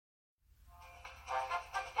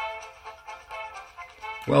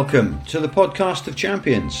Welcome to the podcast of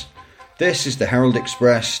champions. This is the Herald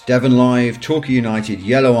Express, Devon Live, Torquay United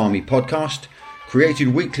Yellow Army podcast, created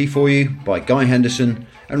weekly for you by Guy Henderson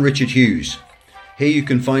and Richard Hughes. Here you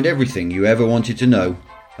can find everything you ever wanted to know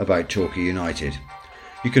about Torquay United.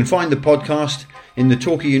 You can find the podcast in the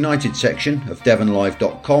Torquay United section of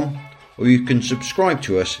devonlive.com, or you can subscribe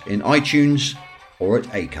to us in iTunes or at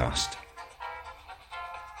Acast.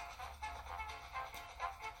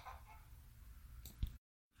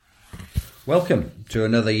 Welcome to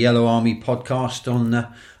another Yellow Army podcast on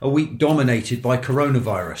a week dominated by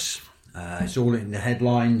coronavirus. It's all in the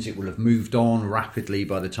headlines. It will have moved on rapidly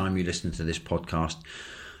by the time you listen to this podcast.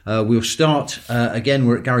 We'll start again.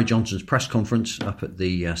 We're at Gary Johnson's press conference up at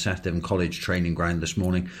the South Devon College training ground this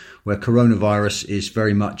morning, where coronavirus is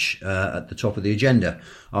very much at the top of the agenda.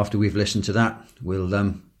 After we've listened to that,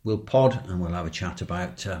 we'll pod and we'll have a chat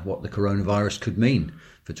about what the coronavirus could mean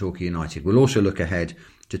for Torquay United. We'll also look ahead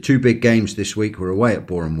to two big games this week. We're away at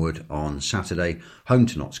Boreham Wood on Saturday, home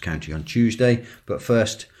to Notts County on Tuesday. But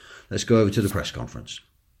first, let's go over to the press conference.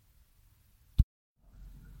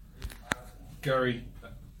 Gary,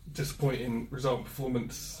 disappointing result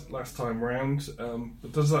performance last time round.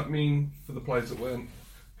 But does that mean for the players that weren't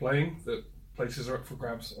playing that places are up for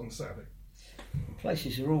grabs on Saturday?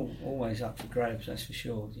 Places are always up for grabs, that's for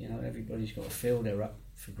sure. You know, everybody's got to feel they're up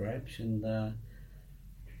for grabs, and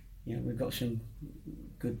you know, we've got some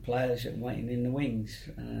good players that are waiting in the wings.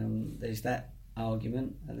 There's that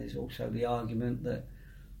argument, and there's also the argument that,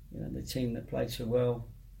 you know, the team that played so well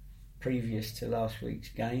previous to last week's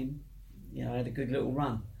game, you know, had a good little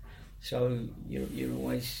run. So you're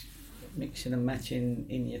always mixing and matching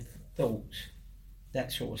in your thoughts,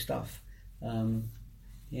 that sort of stuff. At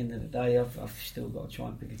the end of the day, I've still got to try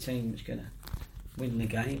and pick a team that's going to win the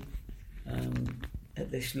game.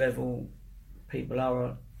 At this level,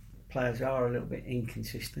 players are a little bit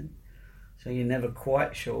inconsistent, so you're never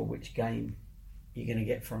quite sure which game you're going to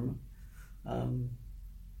get from them.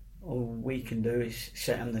 All we can do is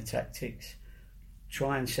set them the tactics,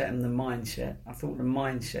 try and set them the mindset. I thought the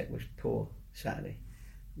mindset was poor Saturday,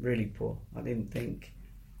 really poor. I didn't think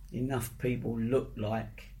enough people looked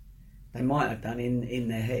like, they might have done in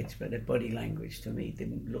their heads, but their body language to me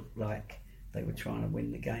didn't look like they were trying to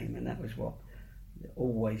win the game, and that was what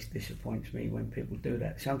always disappoints me when people do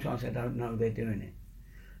that. Sometimes I don't know they're doing it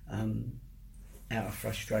out of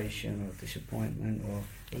frustration or disappointment, or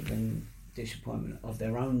even disappointment of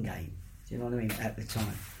their own game. Do you know what I mean? At the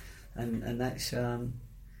time, and that's and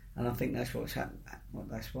I think that's what's happened.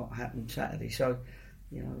 That's what happened Saturday. So,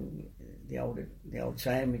 you know, the old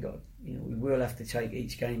saying, we will have to take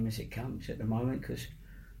each game as it comes at the moment, because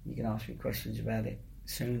you can ask me questions about it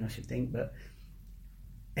soon, I should think, but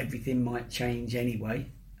everything might change anyway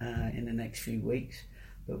in the next few weeks.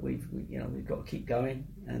 But we've got to keep going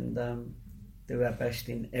and do our best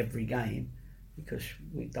in every game, because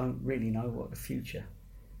we don't really know what the future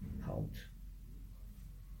holds.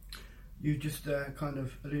 You just kind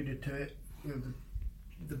of alluded to it. You know,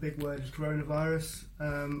 the big word is coronavirus.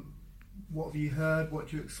 What have you heard? What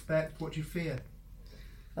do you expect? What do you fear?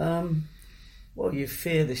 Well, you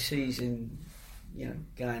fear the season, you know,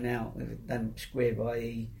 going out with a damp squib,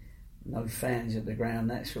 i.e. no fans at the ground,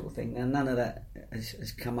 that sort of thing. Now, none of that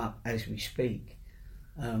has come up as we speak,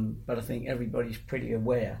 but I think everybody's pretty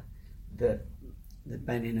aware that the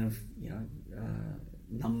banning of, you know,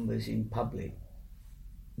 numbers in public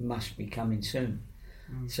must be coming soon.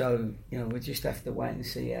 So, you know, we just have to wait and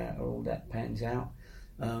see how all that pans out.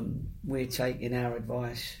 We're taking our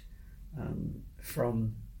advice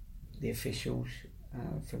from the officials,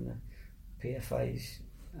 from the PFA's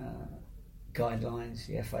guidelines,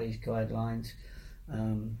 the FA's guidelines.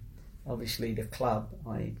 Obviously, the club,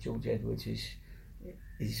 i.e. George Edwards,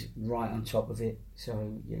 is right on top of it.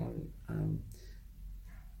 So, you know,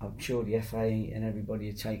 I'm sure the FA and everybody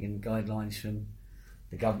are taking guidelines from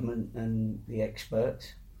the government and the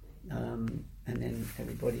experts, and then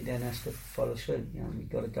everybody then has to follow suit. You know, we've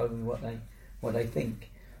got to go with what they think.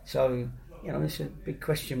 So, you know, it's a big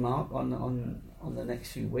question mark on the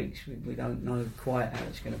next few weeks. We don't know quite how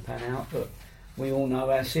it's going to pan out, but we all know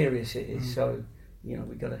how serious it is. So, you know,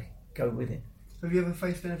 we've got to go with it. Have you ever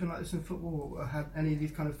faced anything like this in football, or had any of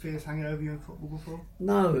these kind of fears hanging over you in football before?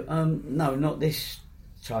 No, not this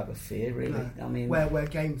type of fear, really. No. I mean, where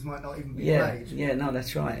games might not even be played. Yeah, no,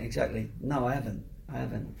 that's right, exactly. No, I haven't.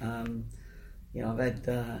 You know, I've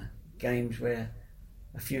had games where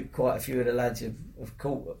quite a few of the lads have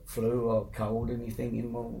caught flu or cold, and you're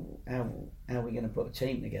thinking, well, how are we going to put a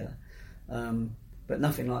team together? But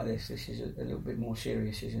nothing like this. This is a little bit more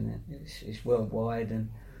serious, isn't it? It's worldwide, and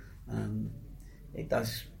it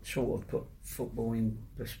does sort of put football in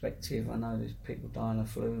perspective. I know there's people dying of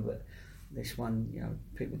flu, but this one,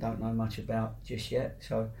 people don't know much about just yet.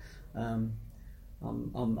 So I'm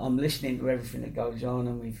listening to everything that goes on,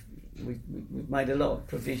 and we've made a lot of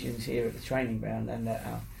provisions here at the training ground and at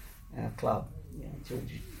our club.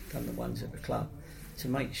 George has done the ones at the club to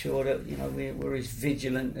make sure that we're as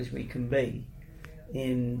vigilant as we can be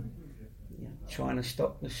in trying to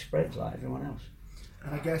stop the spread like everyone else.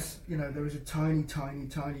 And I guess there is a tiny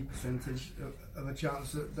percentage of a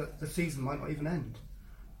chance that the season might not even end.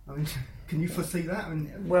 I mean, can you foresee that? I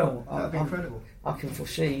mean, well, that'd be incredible. I can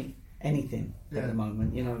foresee anything at the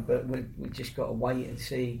moment, but we've just got to wait and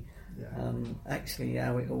see actually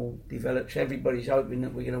how it all develops. Everybody's hoping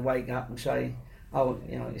that we're going to wake up and say,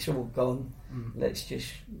 it's all gone. Let's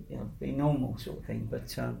just be normal, sort of thing.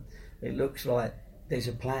 But it looks like there's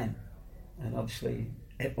a plan, and obviously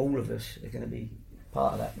all of us are going to be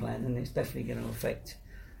part of that plan, and it's definitely going to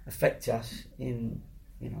affect us in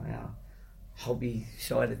our hobby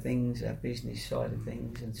side of things, our business side of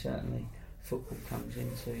things, and certainly football comes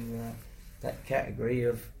into that category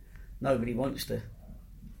of nobody wants to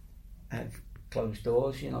have closed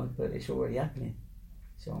doors, but it's already happening.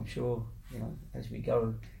 So I'm sure, as we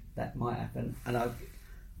go, that might happen. And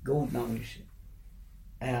God knows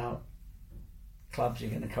how clubs are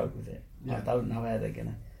going to cope with it. I don't know how they're going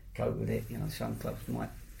to cope with it. Some clubs might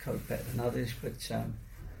cope better than others, but it's going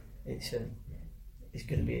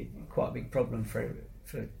to be quite a big problem for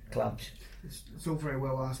clubs. It's all very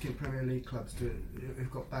well asking Premier League clubs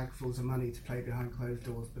who've got bagfuls of money to play behind closed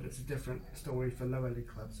doors, but it's a different story for lower league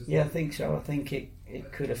clubs, isn't it? I think so. I think it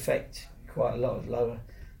could affect quite a lot of lower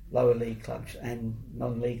league clubs and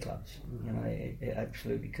non-league clubs. It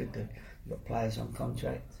absolutely could do. You've got players on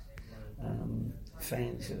contract,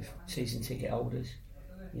 fans of season ticket holders.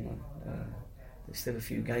 There's still a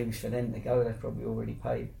few games for them to go. They've probably already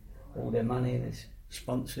paid all their money. There's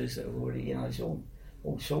sponsors that have already, it's all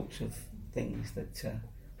sorts of things that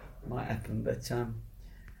might happen. But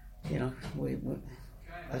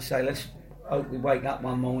I say let's hope we wake up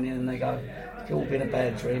one morning and they go, it's all been a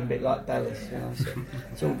bad dream, a bit like Dallas. So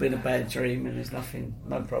it's all been a bad dream and there's no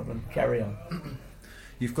problem. Carry on.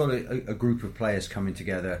 You've got a group of players coming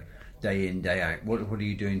together day in, day out. What are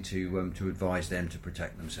you doing to advise them to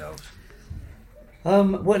protect themselves?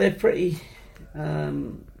 Well, they're pretty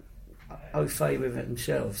au fait with it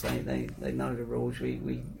themselves. They know the rules.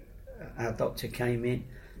 Our doctor came in,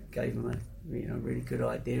 gave them a really good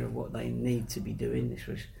idea of what they need to be doing. This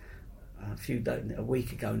was a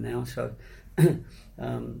week ago now, so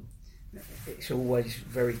it's always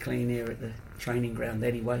very clean here at the training ground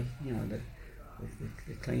anyway. The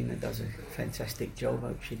cleaner does a fantastic job.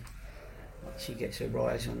 Hope she gets a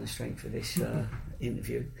rise on the strength of this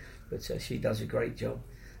interview, but she does a great job.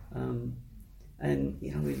 And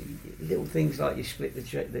little things like you split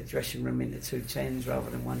the dressing room into 2 10s rather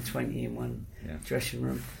than 120 in one dressing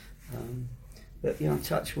room. But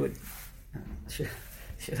touch wood. Should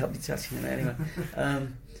I be touching it anyway?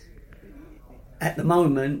 At the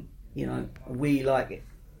moment, we, like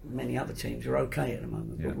many other teams, are okay at the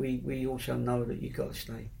moment. But we also know that you've got to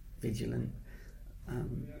stay vigilant,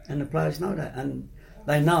 and the players know that, and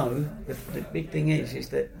they know the big thing is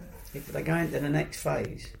that if they go into the next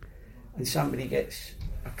phase and somebody gets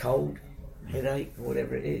a cold, headache, or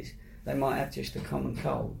whatever it is, they might have just a common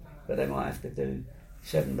cold, but they might have to do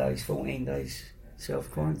 7 days, 14 days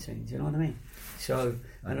self-quarantine. Do you know what I mean? So,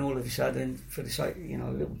 and all of a sudden, for the sake,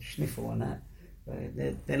 a little sniffle on that,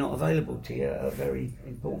 they're not available to you at a very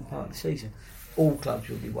important part of the season. All clubs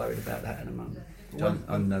will be worried about that at the moment.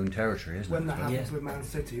 Unknown territory, isn't it? When that happens with Man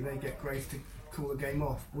City, they get grace to call the game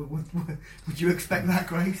off. Would you expect that,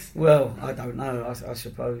 Grace? Well, I don't know. I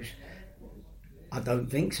suppose I don't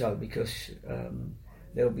think so, because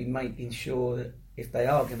they'll be making sure that if they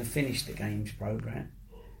are going to finish the games programme,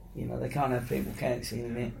 they can't have people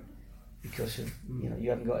cancelling it because of you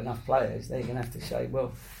haven't got enough players. They're going to have to say,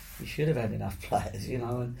 well, you should have had enough players,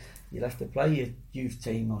 and you'll have to play your youth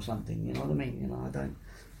team or something. You know what I mean? I don't.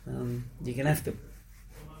 You're going to have to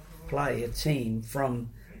play a team from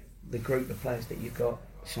the group of players that you've got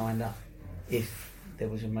signed up if there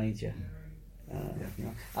was a major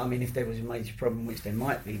if there was a major problem, which there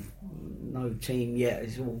might be, no team yet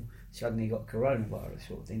has all suddenly got coronavirus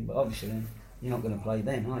sort of thing, but obviously then you're not going to play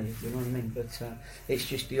them, are you? Do you know what I mean? But it's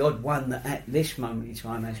just the odd one that at this moment in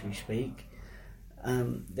time as we speak,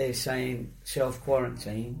 they're saying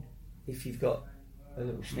self-quarantine if you've got a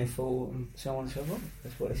little sniffle and so on and so forth.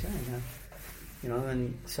 That's what they're saying now.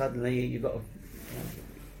 And suddenly you've got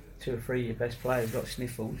 2 or 3 of your best players got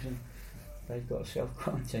sniffles and they've got a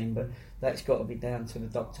self-quarantine, but that's got to be down to the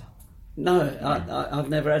doctor. No, I've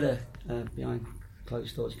never had a behind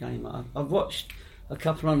closed doors game. I've watched a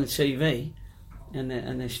couple on the TV, and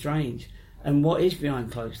they're strange. And what is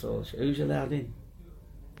behind closed doors? Who's allowed in?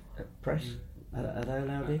 Press? Are they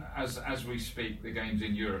allowed in? As we speak, the games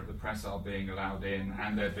in Europe, the press are being allowed in,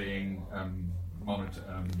 and they're being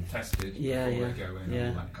tested before they go in, and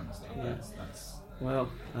all that kind of stuff. Yeah. That's Well,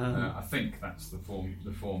 I think that's the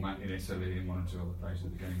format in Italy, and 1 or 2 other places. The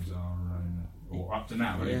games are, or up to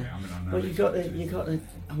now. Yeah. Anyway. I mean, I know well, you got the.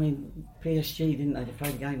 I mean, PSG didn't they? They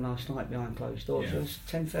played a game last night behind closed doors. Yeah. There was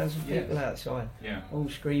 10,000 people outside, all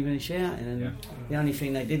screaming and shouting, and the only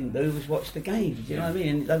thing they didn't do was watch the game. Do you know what I mean?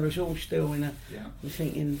 And they was all still in a. You're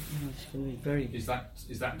thinking, it's going to be very. Is that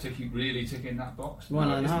ticking that box? Well,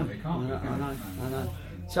 no, I know. It can't I know.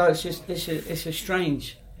 So it's just it's a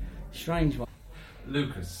strange one.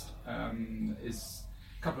 Lucas is.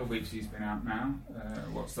 A couple of weeks he's been out now.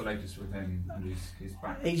 What's the latest with him? And he's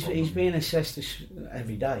back. He's being assessed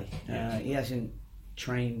every day. He hasn't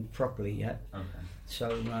trained properly yet. Okay.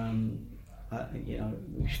 So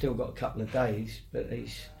we've still got a couple of days, but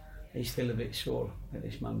he's still a bit sore at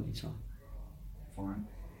this moment in time. Fine.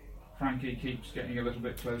 Frankie keeps getting a little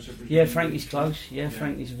bit closer. Yeah, Frankie's close. Yeah,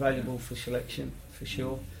 Frankie's available for selection for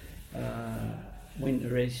sure.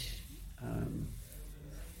 Winter is.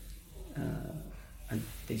 And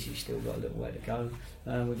Dizzy's still got a little way to go.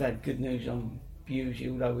 We've had good news on Busey,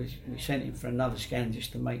 although we sent him for another scan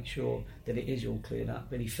just to make sure that it is all cleared up,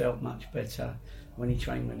 but he felt much better when he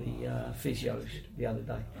trained with the physios the other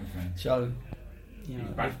day. Okay. So, he's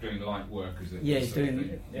back doing light work, is it? Yeah, he's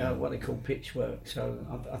doing what they call pitch work, so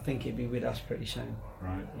I think he'll be with us pretty soon.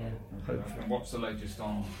 Right. Yeah, okay. hopefully. And what's the latest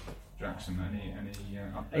on Jackson? Any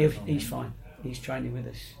updates on He's him? fine. He's training with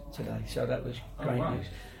us today, so that was great wow. news.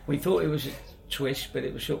 We thought it was a twist, but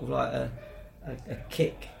it was sort of like a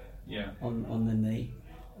kick on the knee,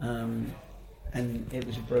 and it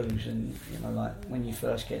was a bruise. And like when you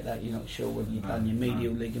first get that, you're not sure whether you've done your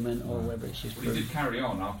medial ligament or whether it's just. Well, he did carry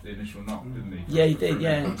on after the initial knock, didn't he? Yeah, he did.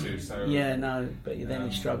 Yeah, so, but then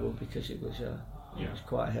he struggled because it was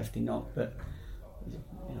quite a hefty knock. But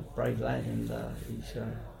brave lad, and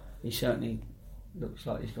he certainly looks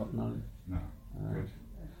like he's got no. Good.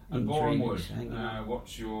 And Boreham Wood,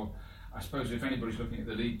 what's your... I suppose if anybody's looking at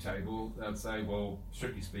the league table, they'll say, well,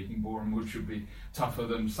 strictly speaking, Boreham Wood should be tougher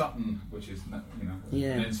than Sutton, which is, an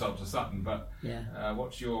insult to Sutton. But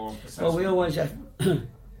what's your assessment? Well, we always have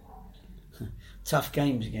tough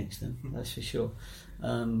games against them, that's for sure.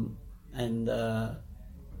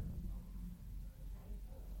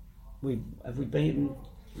 We beaten.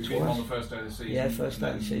 We beat them on the first day of the season. Yeah, first day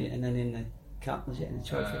of the season, and then in the cup, was it in the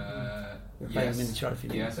trophy? We played them in the trophy.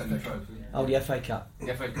 Yes, in the trophy. Oh, the FA Cup.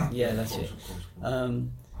 The FA Cup. Yeah, that's of course.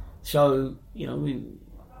 So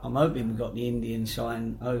I'm hoping we got the Indian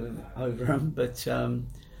sign over them, but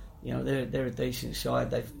they're a decent side.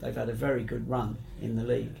 They've had a very good run in the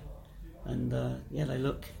league, and they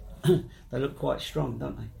look they look quite strong,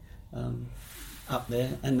 don't they? Up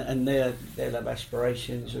there, and they'll have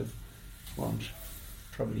aspirations of. Well, I'm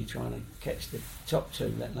probably trying to catch the top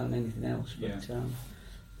two, let alone anything else. But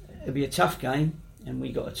it'll be a tough game, and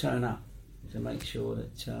we got to turn up to make sure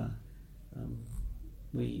that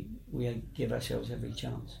we give ourselves every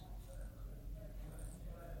chance.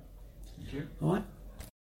 Thank you. All right.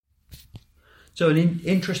 So an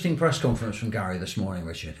interesting press conference from Gary this morning,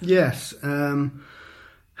 Richard. Yes.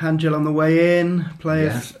 Handgel on the way in,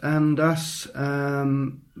 players and us.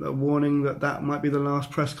 A warning that might be the last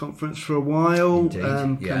press conference for a while.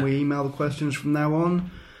 Can we email the questions from now on?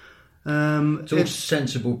 It's all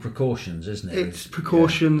sensible precautions, isn't it? It's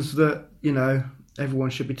precautions that everyone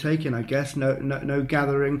should be taking, I guess. No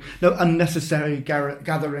gathering, no unnecessary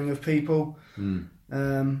gathering of people.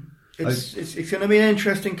 It's going to be an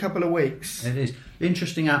interesting couple of weeks. It is.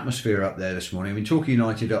 Interesting atmosphere up there this morning. I mean, Torquay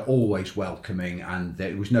United are always welcoming, and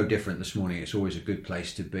it was no different this morning. It's always a good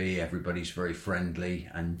place to be. Everybody's very friendly,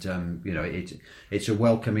 and it's a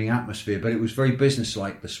welcoming atmosphere. But it was very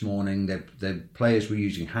businesslike this morning. The players were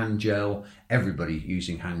using hand gel. Everybody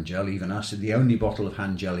using hand gel, even us. The only bottle of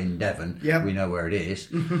hand gel in Devon. Yep. We know where it is.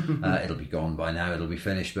 It'll be gone by now. It'll be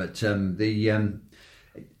finished. But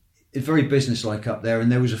it's very businesslike up there,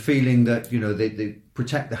 and there was a feeling that they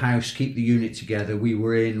protect the house, keep the unit together. We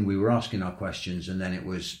were asking our questions, and then it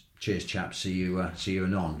was cheers, chaps, see you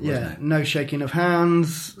anon. Wasn't it? No shaking of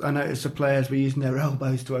hands. I noticed the players were using their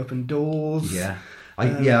elbows to open doors. Yeah. I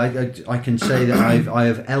can say that I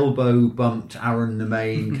have elbow bumped Aaron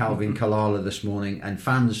Nemain, Calvin Kalala this morning, and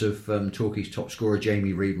fans of Torquay's top scorer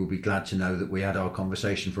Jamie Reid will be glad to know that we had our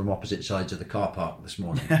conversation from opposite sides of the car park this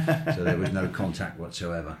morning, so there was no contact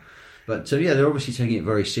whatsoever. But they're obviously taking it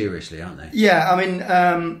very seriously, aren't they? Yeah, I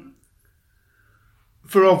mean,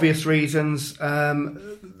 for obvious reasons,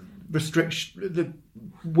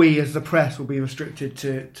 we as the press will be restricted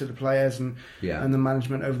to the players and the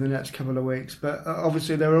management over the next couple of weeks. But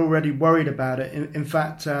obviously they're already worried about it. In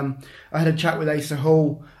fact, I had a chat with Asa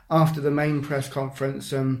Hall after the main press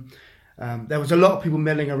conference, and there was a lot of people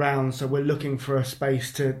milling around, so we're looking for a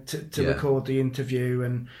space to record the interview,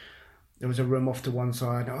 and there was a room off to one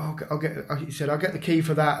side. He said, I'll get the key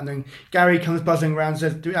for that, and then Gary comes buzzing around and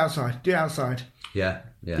says, do it outside. Yeah.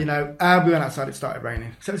 We went outside, it started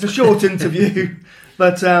raining. So it's a short interview,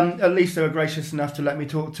 but at least they were gracious enough to let me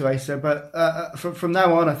talk to Asa. But from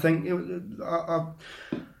now on, I think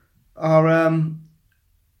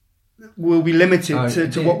we'll be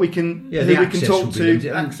limited to what we can, who we can talk to.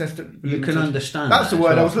 Access to you can understand. That's the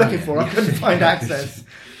word I was looking for. I couldn't find access.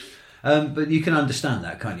 But you can understand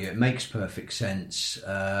that, can't you? It makes perfect sense.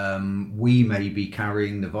 We may be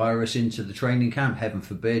carrying the virus into the training camp, heaven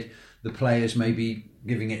forbid. The players may be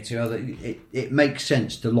giving it to other. It makes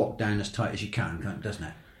sense to lock down as tight as you can, doesn't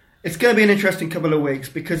it? It's going to be an interesting couple of weeks,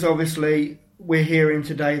 because obviously we're hearing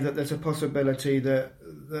today that there's a possibility that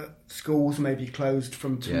schools may be closed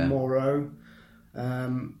from tomorrow.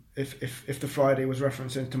 If the Friday was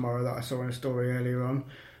referencing tomorrow that I saw in a story earlier on,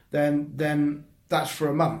 then that's for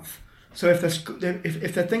a month. So if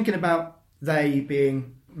they're thinking about they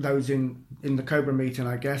being those in the Cobra meeting,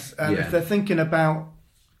 I guess, if they're thinking about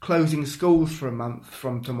closing schools for a month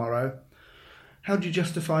from tomorrow, how do you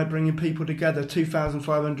justify bringing people together,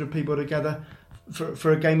 2,500 people together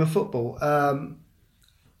for a game of football?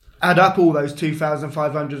 Add up all those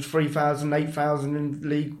 2,500, 3,000, 8,000 in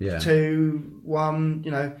League 2,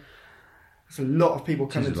 1, it's a lot of people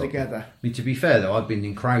coming together. I mean, to be fair though, I've been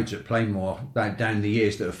in crowds at Plainmoor down the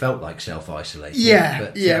years that have felt like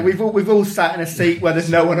self-isolation. We've all sat in a seat where there's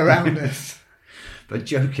no one around us. But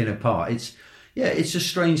joking apart, it's a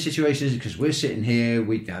strange situation, isn't it? Because we're sitting here,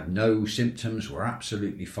 we have no symptoms, we're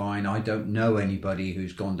absolutely fine. I don't know anybody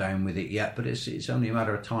who's gone down with it yet, but it's only a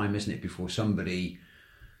matter of time, isn't it, before somebody.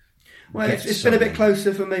 Well, it's been a bit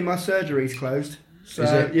closer for me. My surgery's closed. So,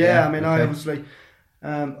 is it? Yeah, I mean, I obviously,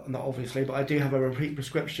 not obviously, but I do have a repeat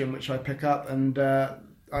prescription which I pick up, and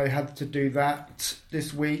I had to do that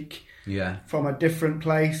this week from a different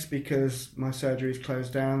place because my surgery's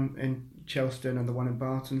closed down in Chelston and the one in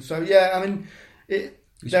Barton. So I mean,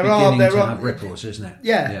 there are ripples, isn't it?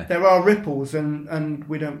 Yeah, there are ripples, and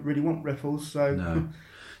we don't really want ripples. So no.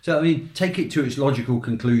 So I mean, take it to its logical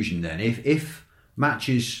conclusion then. If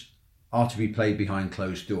matches are to be played behind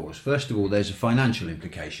closed doors, first of all, there's a financial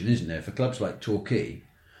implication, isn't there, for clubs like Torquay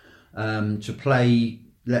to play.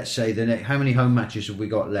 Let's say how many home matches have we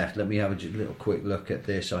got left? Let me have a little quick look at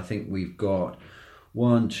this. I think we've got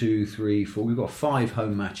 1, 2, 3, 4. We've got 5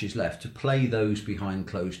 home matches left. To play those behind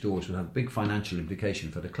closed doors would have a big financial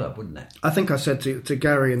implication for the club, wouldn't it? I think I said to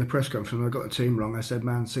Gary in the press conference when I got the team wrong, I said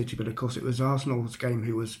Man City, but of course it was Arsenal's game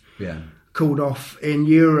who was called off in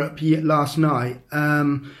Europe last night,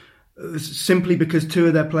 simply because 2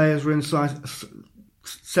 of their players were in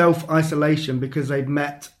self-isolation because they'd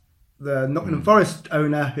met the Nottingham Forest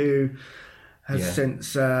owner who has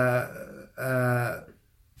since...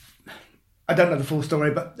 I don't know the full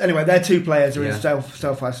story, but anyway, their 2 players are in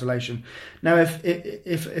self-isolation. Now,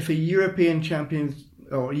 if a European Champions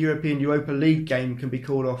or a European Europa League game can be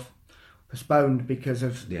called off, postponed because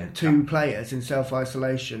of 2 players in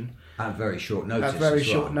self-isolation at very short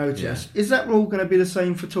notice. Is that rule going to be the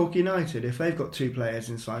same for Torquay United if they've got 2 players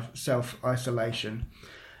in self-isolation?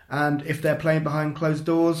 And if they're playing behind closed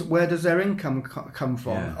doors, where does their income come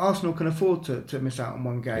from? Yeah. Arsenal can afford to miss out on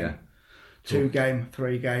 1 game. Yeah. 2 games,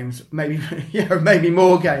 3 games, maybe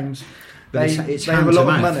more games. But it's they have a lot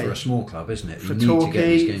of money for a small club, isn't it? For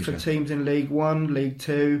Torquay, for teams in League 1, League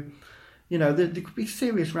 2, there could be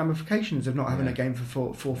serious ramifications of not having a game for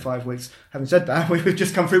 4 or 5 weeks. Having said that, we've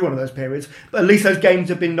just come through one of those periods, but at least those games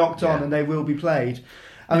have been knocked on and they will be played.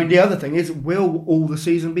 I mean, the other thing is, will all the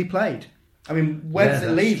season be played? I mean, where does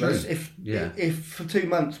it leave us if for 2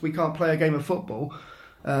 months we can't play a game of football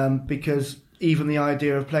because even the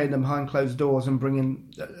idea of playing them behind closed doors and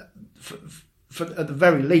bringing, for at the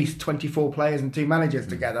very least, 24 players and 2 managers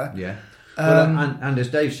together. Yeah. And as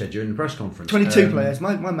Dave said during the press conference... 22 players.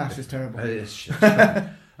 My maths is terrible.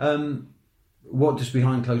 What does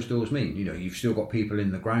behind closed doors mean? You've still got people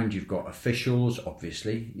in the ground. You've got officials,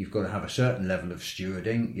 obviously. You've got to have a certain level of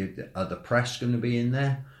stewarding. Are the press going to be in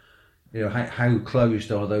there? You know, how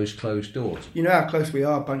closed are those closed doors? You know how close we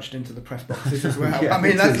are bunched into the press boxes as well. I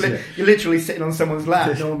mean, you're literally sitting on someone's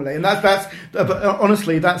lap normally, and that's. But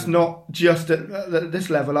honestly, that's not just at this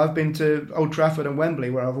level. I've been to Old Trafford and Wembley,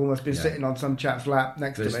 where I've almost been sitting on some chap's lap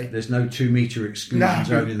next to me. There's no 2 metre exclusion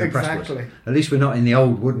zone in the press box. Exactly. At least we're not in the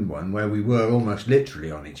old wooden one where we were almost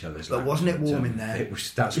literally on each other's lap. But wasn't it warm in there?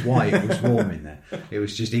 That's why it was warm in there. It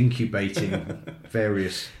was just incubating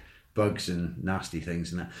various bugs and nasty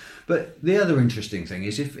things and that. But the other interesting thing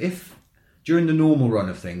is if during the normal run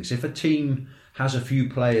of things, if a team has a few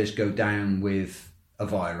players go down with a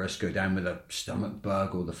virus, go down with a stomach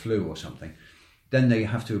bug or the flu or something, then they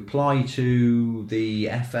have to apply to the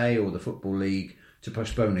FA or the Football League to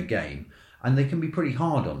postpone a game. And they can be pretty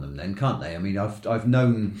hard on them then, can't they? I mean, I've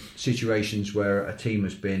known situations where a team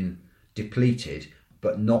has been depleted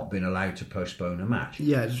but not been allowed to postpone a match.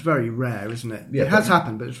 Yeah, it's very rare, isn't it? Yeah, it has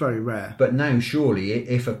happened, but it's very rare. But now, surely,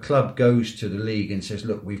 if a club goes to the league and says,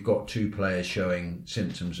 look, we've got 2 players showing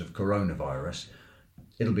symptoms of coronavirus,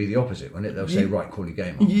 it'll be the opposite, won't it? They'll say, right, call your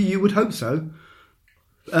game off. You would hope so.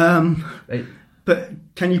 But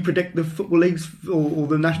can you predict the football leagues or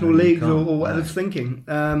the national leagues or what it's thinking?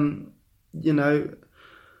 You know,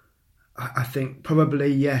 I think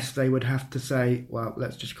probably, yes, they would have to say, well,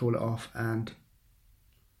 let's just call it off, and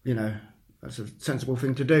you know, that's a sensible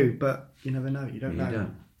thing to do, but you never know. You don't know.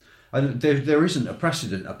 And there isn't a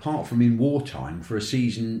precedent, apart from in wartime, for a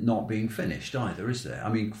season not being finished either, is there? I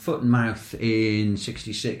mean, foot and mouth in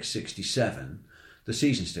 66, 67, the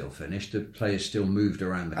season still finished, the players still moved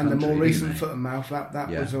around the country. And the more recent foot and mouth, that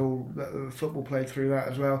was all, football played through that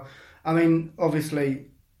as well. I mean, obviously,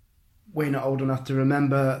 we're not old enough to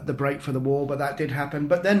remember the break for the war, but that did happen.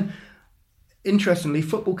 But then, interestingly,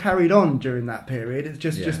 football carried on during that period. It's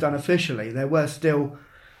just unofficially. There were still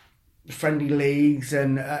friendly leagues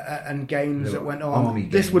and games that went on.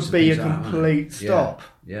 This would be a complete stop.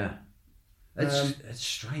 Yeah. It's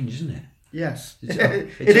strange, isn't it? Yes.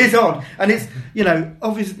 It is odd. And it's, you know,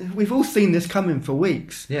 obviously, we've all seen this coming for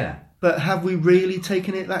weeks. Yeah. But have we really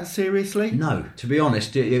taken it that seriously? No. To be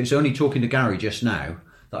honest, it was only talking to Gary just now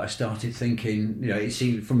that I started thinking, you know, it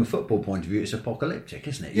seems from a football point of view, it's apocalyptic,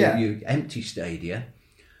 isn't it? Yeah. You empty stadia,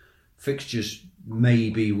 fixtures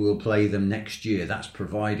maybe we'll play them next year. That's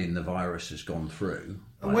providing the virus has gone through.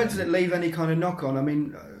 And where does it leave any kind of knock on? I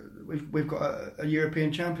mean, we've got a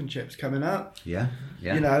European Championships coming up. Yeah.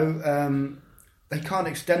 You know, they can't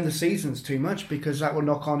extend the seasons too much because that will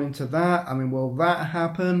knock on into that. I mean, will that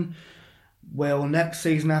happen? Will next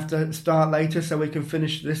season have to start later so we can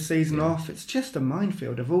finish this season off? It's just a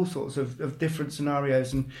minefield of all sorts of different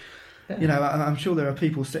scenarios. And, you know, I'm sure there are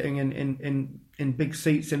people sitting in big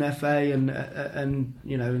seats in FA and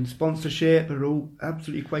you know, in sponsorship are all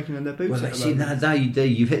absolutely quaking in their boots. Well, see, now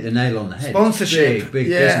you've hit the nail on the head. Sponsorship. Big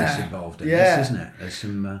business involved in this, isn't it? There's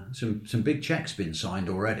some big checks been signed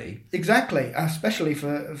already. Exactly, especially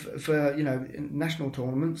for you know, national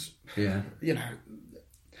tournaments. Yeah. You know,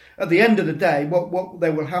 at the end of the day, what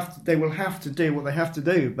they will have to do what they have to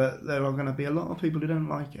do, but there are going to be a lot of people who don't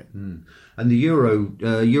like it. And the Euro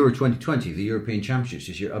 2020, the European Championships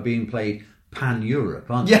this year, are being played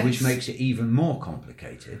pan-Europe, aren't they? Which makes it even more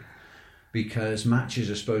complicated because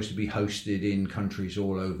matches are supposed to be hosted in countries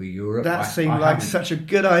all over Europe. That seemed like such a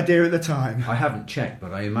good idea at the time. I haven't checked,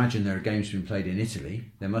 but I imagine there are games being played in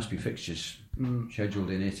Italy. There must be fixtures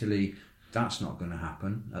scheduled in Italy. That's not going to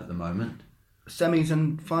happen at the moment. Semis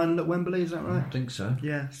and final at Wembley, is that right? I think so.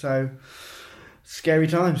 Yeah, so scary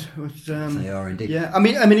times. They are indeed. Yeah, I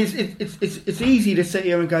mean, it's easy to sit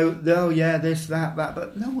here and go, oh yeah, this, that,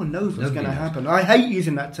 but no one knows what's going to happen. I hate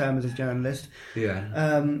using that term as a journalist.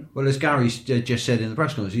 Yeah. Well, as Gary's just said in the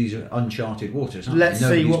press conference, these are uncharted waters. Let's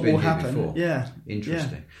see what will happen. Before. Yeah.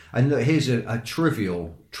 Interesting. Yeah. And look, here's a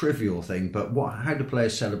trivial thing, but how do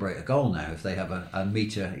players celebrate a goal now if they have a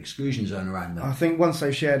metre exclusion zone around them? I think once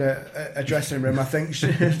they've shared a dressing room, I think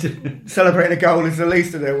celebrating a goal is the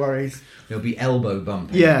least of their worries. There'll be elbow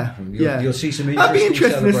bumping. Yeah, You'll see some interesting. That'd be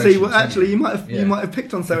interesting to see what actually you might have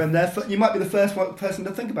picked on something there. You might be the first person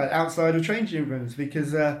to think about it outside of changing rooms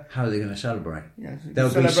because how are they going to celebrate? Yeah, they'll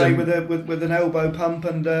celebrate with an elbow pump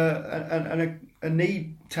and a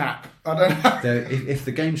knee tap. I don't know. If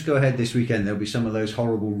the games go ahead this weekend, there'll be some of those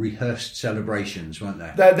horrible rehearsed celebrations, won't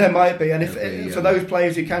there? There might be, and for those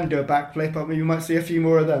players who can do a backflip, I mean, you might see a few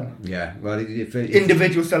more of them. Yeah, well, if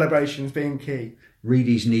individual celebrations being key.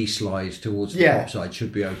 Reedy's knee slides towards the top side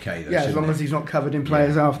should be okay, though. Yeah, as long as he's not covered in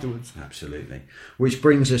players afterwards. Absolutely. Which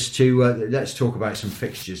brings us to, let's talk about some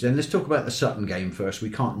fixtures then. Let's talk about the Sutton game first.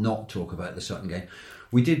 We can't not talk about the Sutton game.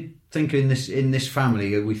 We did think in this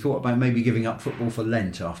family, we thought about maybe giving up football for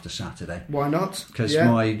Lent after Saturday. Why not? Because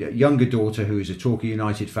my younger daughter, who is a Torquay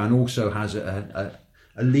United fan, also has a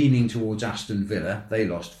leaning towards Aston Villa. They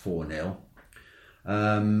lost 4-0.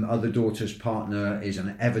 Other daughter's partner is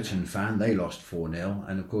an Everton fan. They lost 4-0.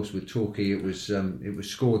 And of course with Torquay it was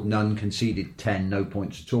scored none, conceded 10, no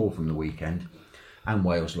points at all from the weekend. And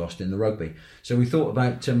Wales lost in the rugby. So we thought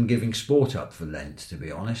about giving sport up for Lent, to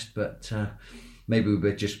be honest, but maybe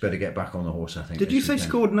we just better get back on the horse, I think. Did you say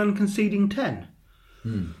scored none, conceding 10?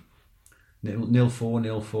 0-4, 0-4,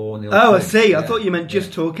 0-4. Oh, I see. I thought you meant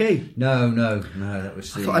just Torquay. No, that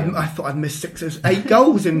was the... I thought I'd missed 8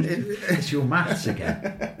 goals in... It's your maths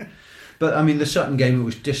again. But, I mean, the Sutton game, it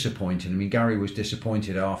was disappointing. I mean, Gary was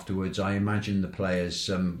disappointed afterwards. I imagine the players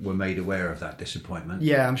were made aware of that disappointment.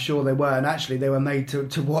 Yeah, I'm sure they were. And actually, they were made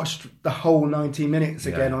to watch the whole 90 minutes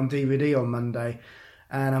again on DVD on Monday.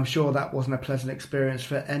 And I'm sure that wasn't a pleasant experience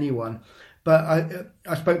for anyone. But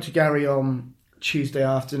I spoke to Gary on Tuesday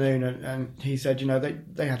afternoon, and he said,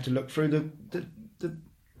 they had to look through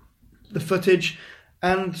the footage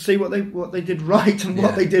and see what they did right and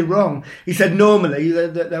what they did wrong. He said normally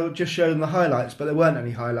they would just show them the highlights, but there weren't any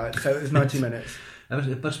highlights, so it was 90 minutes.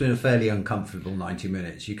 It must have been a fairly uncomfortable 90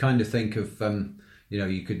 minutes. You kind of think of,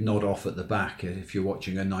 you could nod off at the back if you're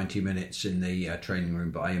watching a 90 minutes in the training room,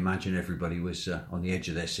 but I imagine everybody was on the edge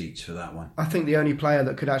of their seats for that one. I think the only player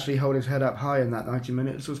that could actually hold his head up high in that 90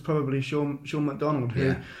 minutes was probably Sean McDonald,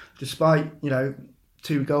 who, despite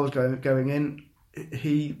 2 goals going in,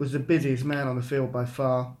 he was the busiest man on the field by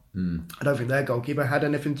far. I don't think their goalkeeper had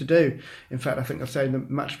anything to do. In fact, I think I've said in the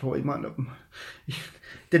match report he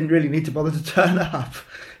didn't really need to bother to turn up.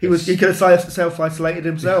 He could have self-isolated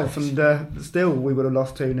himself, and still we would have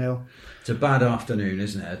lost 2-0. It's a bad afternoon,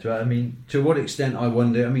 isn't it? I mean, to what extent, I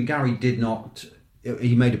wonder. I mean, Gary did not...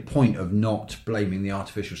 He made a point of not blaming the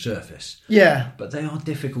artificial surface. Yeah. But they are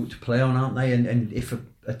difficult to play on, aren't they? And if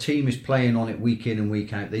a team is playing on it week in and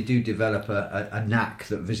week out, they do develop a knack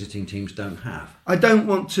that visiting teams don't have. I don't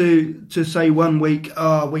want to say one week,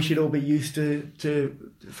 we should all be used to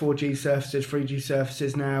 4G surfaces, 3G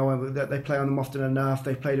surfaces now, that they play on them often enough.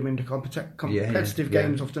 They've played them into competitive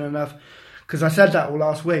games often enough. Because I said that all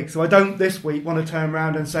last week, so I don't this week want to turn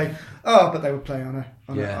around and say, but they were playing on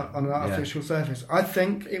an artificial surface. I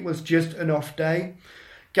think it was just an off day.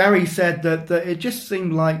 Gary said that it just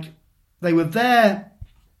seemed like they were there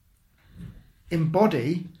in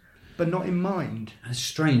body, but not in mind. It's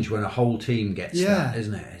strange when a whole team gets that,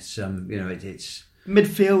 isn't it? It's it's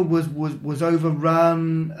midfield was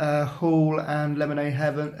overrun. Hall and Lemonade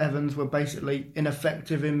Evans were basically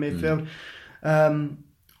ineffective in midfield.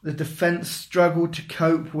 The defence struggled to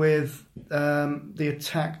cope with the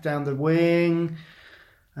attack down the wing.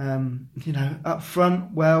 Up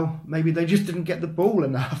front, maybe they just didn't get the ball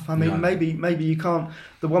enough. I mean, maybe you can't.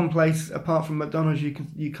 The one place apart from McDonald's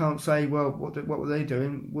you can't say, what were they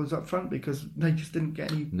doing was up front, because they just didn't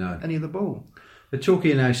get any of the ball. But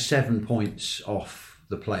Torquay are now 7 points off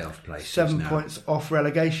the playoff place. 7 points off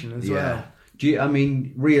relegation as well.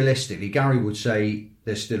 Realistically, Gary would say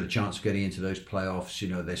there's still a chance of getting into those playoffs.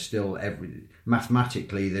 There's still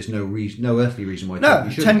mathematically, there's no earthly reason why. No,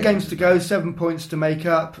 10 games to go, 7 points to make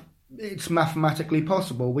up. It's mathematically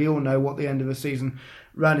possible. We all know what the end of a season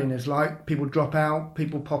running is like. People drop out,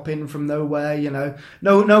 people pop in from nowhere.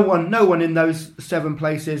 No one in those 7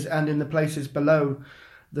 places and in the places below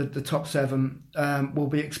the top 7 will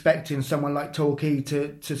be expecting someone like Torquay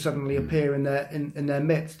to suddenly appear in their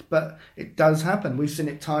midst, but it does happen. We've seen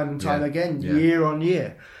it time and time again, year on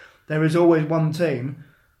year. There is always one team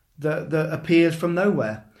that appears from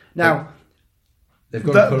nowhere. Now they've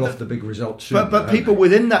got to pull off the big results soon. But people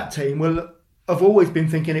within that team have always been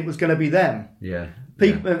thinking it was going to be them. Yeah.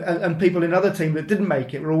 And people in other teams that didn't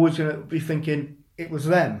make it were always going to be thinking it was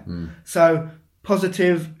them. So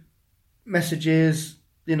positive messages.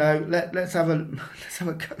 Let's have a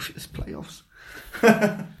go for this playoffs.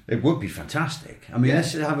 It would be fantastic. I mean,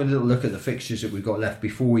 let's have a little look at the fixtures that we've got left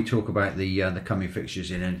before we talk about the coming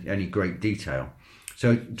fixtures in any great detail.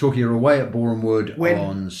 So, Torquay are away at Boreham Wood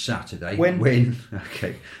on Saturday. Win.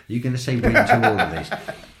 Okay, you're going to say win to all of these.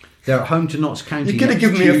 They're at home to Notts County next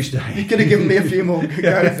Tuesday. You could have given me a few more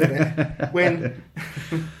goes in it. Win.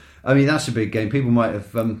 I mean, that's a big game. People might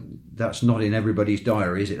have... that's not in everybody's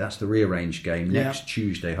diary, is it? That's the rearranged game next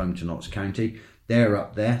Tuesday, home to Notts County. They're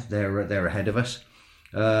up there. They're ahead of us.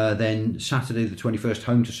 Then Saturday the 21st,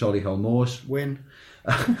 home to Solihull Moors. Win.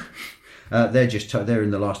 They're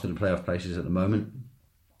in the last of the playoff places at the moment.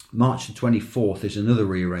 March the 24th is another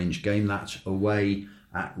rearranged game. That's away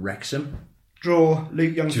at Wrexham. Draw,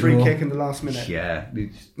 Luke Young free kick in the last minute. Yeah,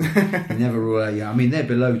 never. I mean, they're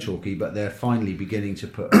below Torquay, but they're finally beginning to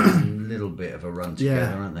put a little bit of a run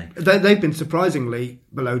together, aren't they? They've been surprisingly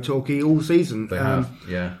below Torquay all season. They have,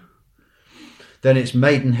 yeah. Then it's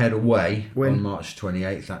Maidenhead away on March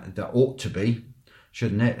 28th. That ought to be,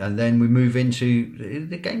 shouldn't it? And then we move into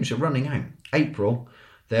the games are running out. April,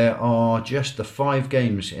 there are just the 5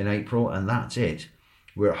 games in April, and that's it.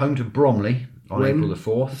 We're at home to Bromley on April the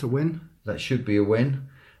 4th. That's a win. That should be a win.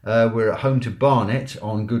 We're at home to Barnet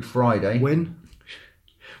on Good Friday. Win.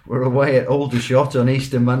 We're away at Aldershot on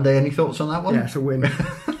Easter Monday. Any thoughts on that one? Yeah, it's a win.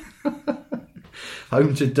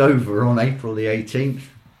 Home to Dover on April the 18th.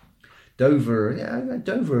 Dover,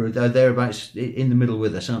 they're thereabouts in the middle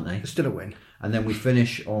with us, aren't they? It's still a win. And then we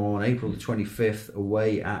finish on April the 25th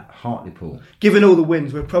away at Hartlepool. Given all the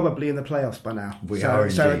wins, we're probably in the playoffs by now. We are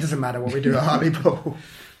indeed. So it doesn't matter what we do at Hartlepool.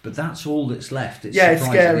 But that's all that's left. It's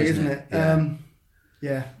scary, isn't it?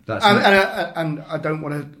 Yeah. And I don't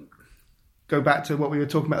want to go back to what we were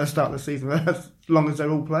talking about at the start of the season, as long as they're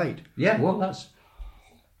all played. Yeah, well, that's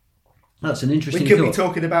an interesting We could thought. be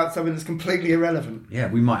talking about something that's completely irrelevant.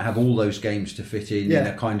 Yeah, we might have all those games to fit in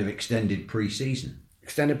a kind of extended pre-season.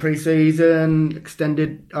 Extended pre-season,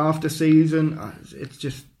 extended after-season. It's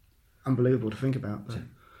just unbelievable to think about. But.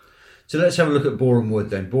 So let's have a look at Boreham Wood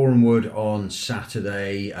then. Boreham Wood on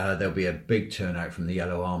Saturday. There'll be a big turnout from the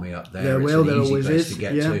Yellow Army up there. It's an easy place to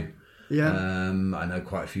get to. Yeah. I know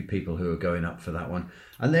quite a few people who are going up for that one.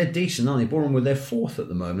 And they're decent, aren't they? Boreham Wood, they're 4th at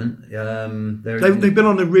the moment. They've been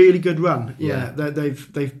on a really good run. Yeah.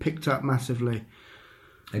 They've picked up massively.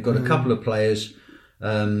 They've got a couple of players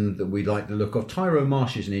that we like the look of. Tyrone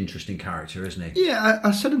Marsh is an interesting character, isn't he? Yeah,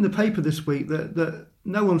 I said in the paper this week that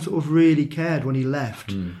no one sort of really cared when he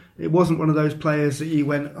left. It wasn't one of those players that you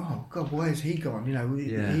went, oh God, why has he gone? You know,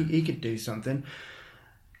 he could do something.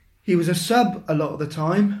 He was a sub a lot of the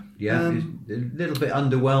time. Yeah, a little bit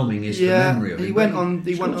underwhelming is the memory of him. He went on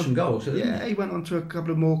some goals. He went on to a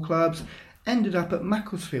couple of more clubs. Ended up at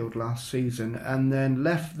Macclesfield last season, and then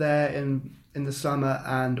left there in the summer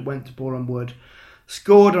and went to Boreham Wood.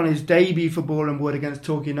 Scored on his debut for Boreham Wood against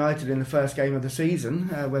Torquay United in the first game of the season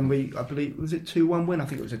when I believe, was it 2-1 win? I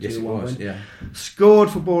think it was a 2-1 win. Yeah. Scored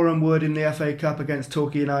for Boreham Wood in the FA Cup against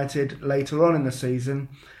Torquay United later on in the season,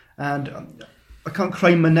 and I can't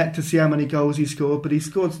crane my neck to see how many goals he scored, but he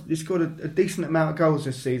scored a decent amount of goals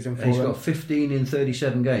this season for him. He's got 15 in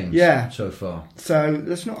 37 games so far. So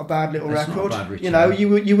that's not a bad little record. Not a bad return. You know,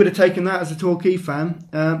 you would have taken that as a Torquay fan,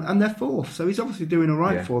 and they're 4th, so he's obviously doing all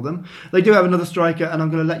right for them. They do have another striker, and I'm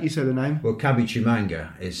going to let you say the name. Well, Kabi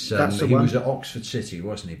Chimanga is. He was at Oxford City,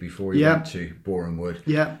 wasn't he, before he went to Boreham Wood?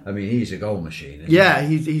 Yeah. I mean, he's a goal machine. Isn't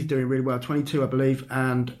he? He's doing really well. 22, I believe,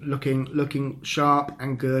 and looking sharp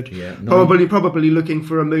and good. Yeah. Probably looking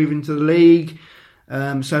for a move into the league,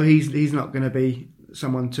 so he's not going to be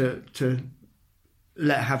someone to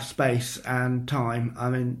let have space and time. I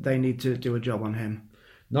mean, they need to do a job on him.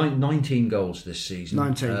 19 goals this season.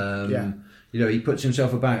 19, You know, he puts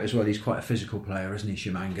himself about as well. He's quite a physical player, isn't he,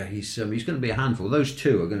 Chimanga? He's going to be a handful. Those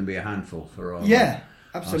two are going to be a handful for our absolutely.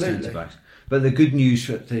 Our centre-backs. But the good news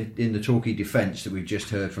in the Torquay defence that we've just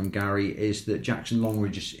heard from Gary is that Jackson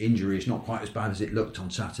Longridge's injury is not quite as bad as it looked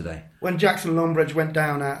on Saturday. When Jackson Longridge went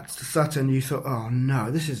down at Sutton, you thought, oh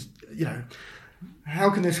no, this is, how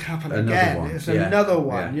can this happen again? It's another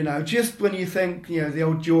one, just when you think, the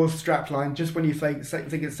old Jaws strapline, just when you think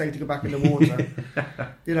it's safe to go back in the water.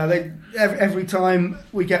 Every time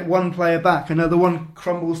we get one player back, another one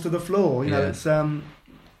crumbles to the floor.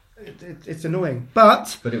 It's annoying,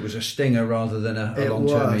 but it was a stinger rather than a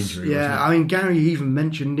long-term injury. Yeah, wasn't it? I mean, Gary even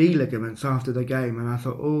mentioned knee ligaments after the game, and I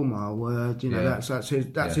thought, oh my word, that's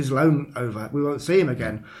his loan over. We won't see him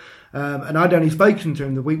again. And I'd only spoken to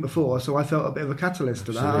him the week before, so I felt a bit of a catalyst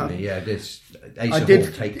to that. Absolutely, yeah. Asa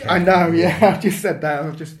Hall, take care. I know, I just said that.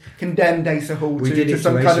 I've just condemned Asa Hall to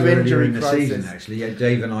some kind of injury crisis. Season, actually,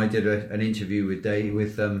 Dave and I did an interview with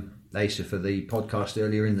Asa for the podcast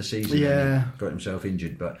earlier in the season. Yeah, and he got himself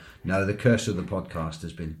injured, but no, the curse of the podcast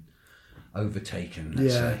has been overtaken.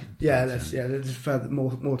 Let's say. There's further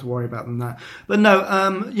more to worry about than that. But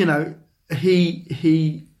no,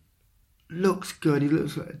 he looks good. He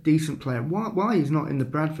looks like a decent player. Why he's not in the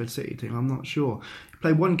Bradford City team, I'm not sure. He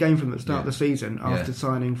played one game for them at the start of the season after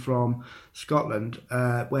signing from Scotland,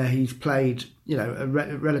 where he's played a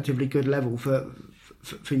relatively good level for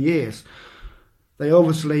years. They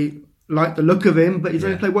obviously like the look of him, but he's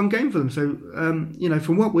only played one game for them. So,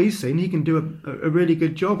 from what we've seen, he can do a really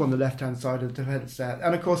good job on the left-hand side of the defence there.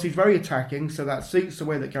 And, of course, he's very attacking, so that suits the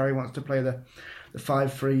way that Gary wants to play the the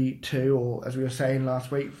 5-3-2, or as we were saying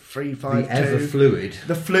last week, 3-5-2. The ever fluid.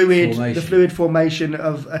 The fluid formation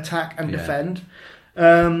of attack and defend.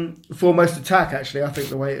 Foremost attack, actually, I think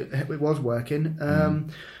the way it was working.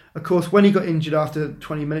 Of course, when he got injured after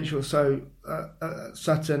 20 minutes or so,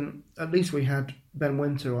 Sutton, at least we had Ben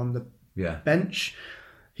Winter on the bench.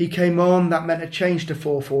 He came on, that meant a change to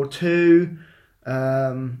 4-4-2.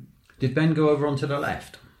 Did Ben go over onto the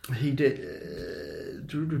left? He did.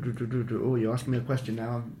 Oh, you're asking me a question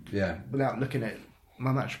now. Yeah. Without looking at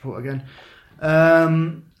my match report again.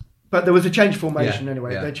 But there was a change formation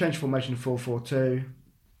anyway. They changed formation to 4-4-2.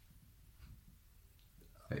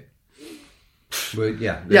 Well,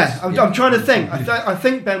 I'm trying to think. I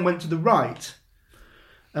think Ben went to the right,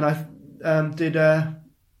 and I did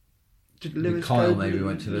Lewis. Kyle maybe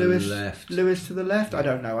went to the left. Lewis to the left. I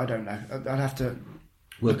don't know. I'd have to.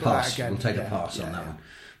 We'll pass. We'll take a pass on that one.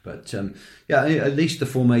 But at least the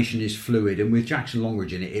formation is fluid, and with Jackson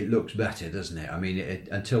Longridge in it, it looks better, doesn't it? I mean,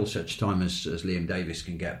 until such time as Liam Davis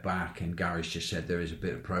can get back, and Gary's just said there is a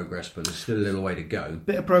bit of progress, but there's still a little way to go.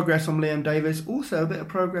 Bit of progress on Liam Davis, also a bit of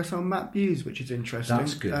progress on Matt Buse, which is interesting.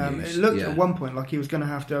 That's good news. It looked at one point like he was going to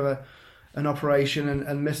have an operation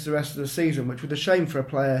and miss the rest of the season, which was a shame for a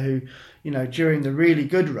player who, during the really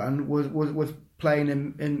good run was playing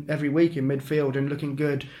in every week in midfield and looking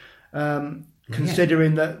good.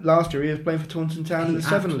 Considering that last year he was playing for Taunton Town in the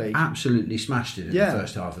Severn League. Absolutely smashed it in the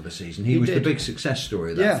first half of the season. He was the big success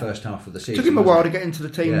story of that first half of the season. Took him a while to get into the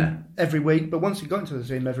team every week, but once he got into the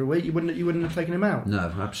team every week, you wouldn't have taken him out.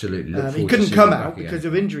 No, absolutely. He couldn't come out because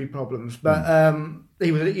of injury problems, but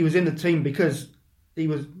he was in the team because he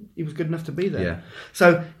was good enough to be there. Yeah.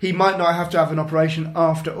 So he might not have to have an operation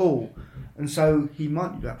after all. And so he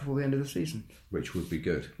might be back before the end of the season. Which would be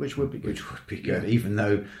good. Yeah. Even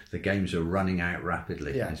though the games are running out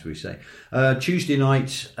rapidly, as we say. Tuesday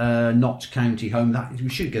night, Notts County home. We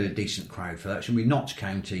should get a decent crowd for that, shouldn't we? Notts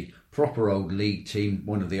County, proper old league team,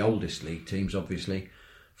 one of the oldest league teams, obviously.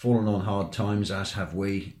 Fallen on hard times, as have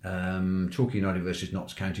we. Torquay United versus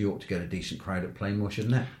Notts County ought to get a decent crowd at Plainmoor,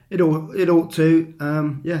 shouldn't it? It ought to.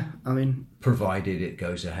 I mean, provided it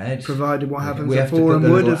goes ahead. Provided what happens at Boreham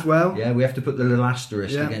Wood as well. Yeah, we have to put the little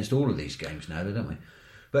asterisk against all of these games now, don't we?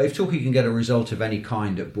 But if Torquay can get a result of any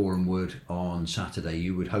kind at Boreham Wood on Saturday,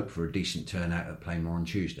 you would hope for a decent turnout at Plainmoor on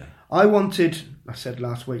Tuesday. I said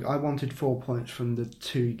last week, I wanted 4 points from the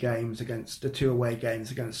two away games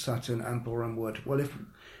against Sutton and Boreham Wood. Well, if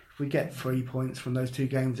we get 3 points from those two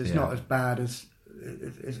games, it's not as bad as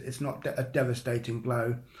it's not a devastating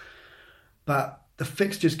blow. But the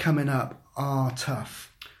fixtures coming up are tough.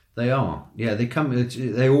 They are,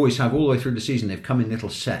 They always have all the way through the season. They've come in little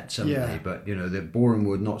sets, haven't they? But the Boreham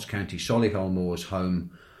Wood, Notts County, Solihull Moors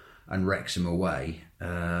home, and Wrexham away.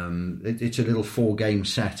 It's a little 4-game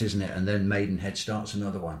set, isn't it? And then Maidenhead starts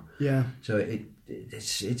another one. Yeah. So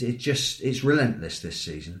it's relentless this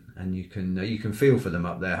season, and you can feel for them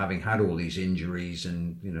up there, having had all these injuries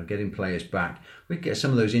and getting players back. We could get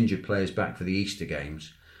some of those injured players back for the Easter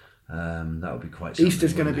games. That would be quite something.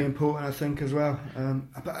 Easter's going to be important, I think, as well.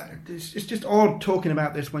 But it's just odd talking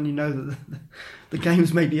about this when you know that the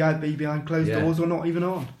games may be behind closed doors or not even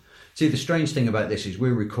on. See, the strange thing about this is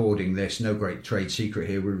we're recording this, no great trade secret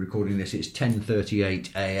here, we're recording this, it's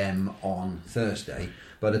 10:38 a.m. on Thursday.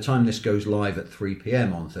 By the time this goes live at 3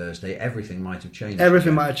 p.m. on Thursday, everything might have changed.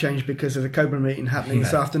 Everything might have changed because of the Cobra meeting happening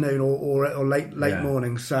this afternoon or late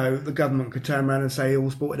morning. So the government could turn around and say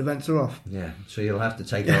all sporting events are off. Yeah, so you'll have to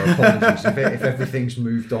take our apologies if everything's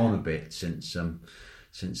moved on a bit since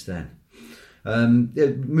then.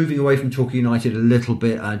 Moving away from Torquay United a little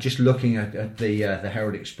bit, just looking at the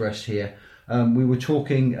Herald Express here. We were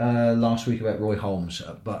talking last week about Roy Holmes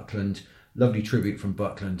at Buckland. Lovely tribute from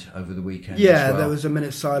Buckland over the weekend. Yeah, as well. There was a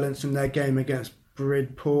minute's silence in their game against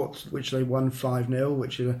Bridport, which they won 5-0,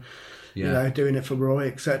 which is doing it for Roy,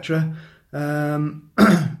 etc. I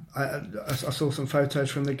saw some photos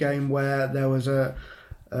from the game where there was a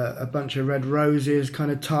bunch of red roses kind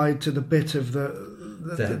of tied to the bit of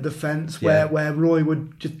the fence where Roy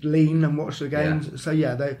would just lean and watch the games.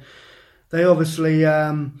 Yeah. So they obviously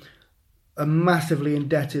are massively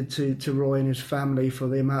indebted to Roy and his family for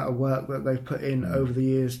the amount of work that they've put in over the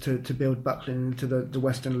years to build Buckland into the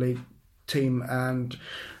Western League team and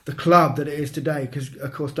the club that it is today. Because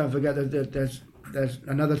of course, don't forget that there's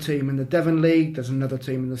another team in the Devon League, there's another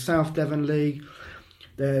team in the South Devon League,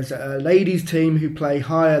 there's a ladies team who play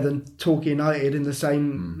higher than Torquay United in the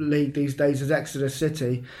same league these days as Exeter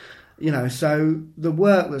City. So the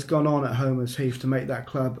work that's gone on at Homer's Heath to make that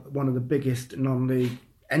club one of the biggest non-league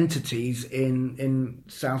entities in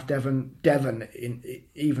South Devon, in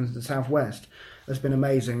even the southwest. has been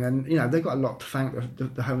amazing. And, they've got a lot to thank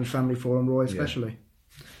the Holmes family for, and Roy especially. Yeah.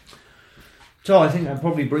 So I think that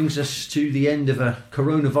probably brings us to the end of a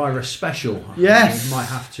coronavirus special. Yes. We might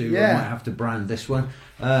have to brand this one.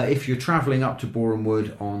 If you're travelling up to Boreham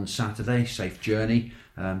Wood on Saturday, safe journey.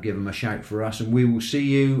 Give them a shout for us, and we will see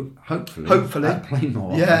you hopefully at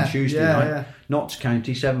Plainmoor on Tuesday night. Yeah. Notts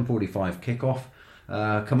County, 7:45 kickoff.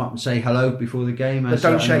 Come up and say hello before the game, as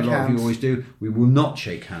don't shake a lot hands. of you always do. We will not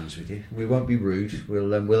shake hands with you. We won't be rude.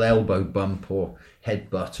 We'll elbow bump or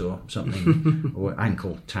headbutt or something, or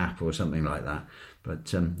ankle tap or something like that.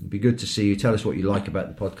 But it'd be good to see you. Tell us what you like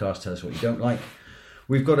about the podcast. Tell us what you don't like.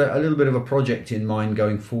 We've got a little bit of a project in mind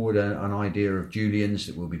going forward, an idea of Julian's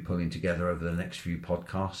that we'll be pulling together over the next few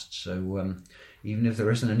podcasts. So even if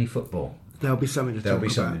there isn't any football, there'll be something to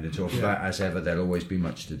talk about. As ever, there'll always be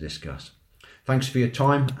much to discuss. Thanks for your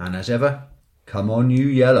time, and as ever, come on you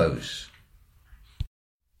Yellows.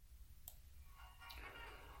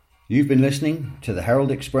 You've been listening to the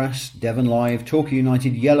Herald Express Devon Live Torquay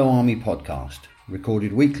United Yellow Army podcast,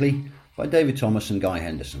 recorded weekly by David Thomas and Guy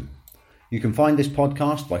Henderson. You can find this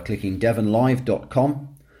podcast by clicking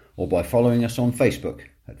devonlive.com or by following us on Facebook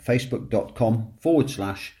at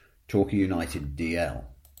facebook.com/Torquay United DL,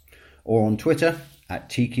 or on Twitter at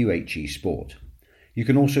TQHE Sport. You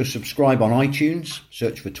can also subscribe on iTunes,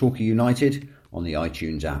 search for Torquay United on the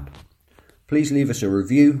iTunes app. Please leave us a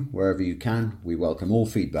review wherever you can. We welcome all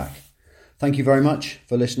feedback. Thank you very much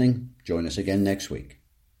for listening. Join us again next week.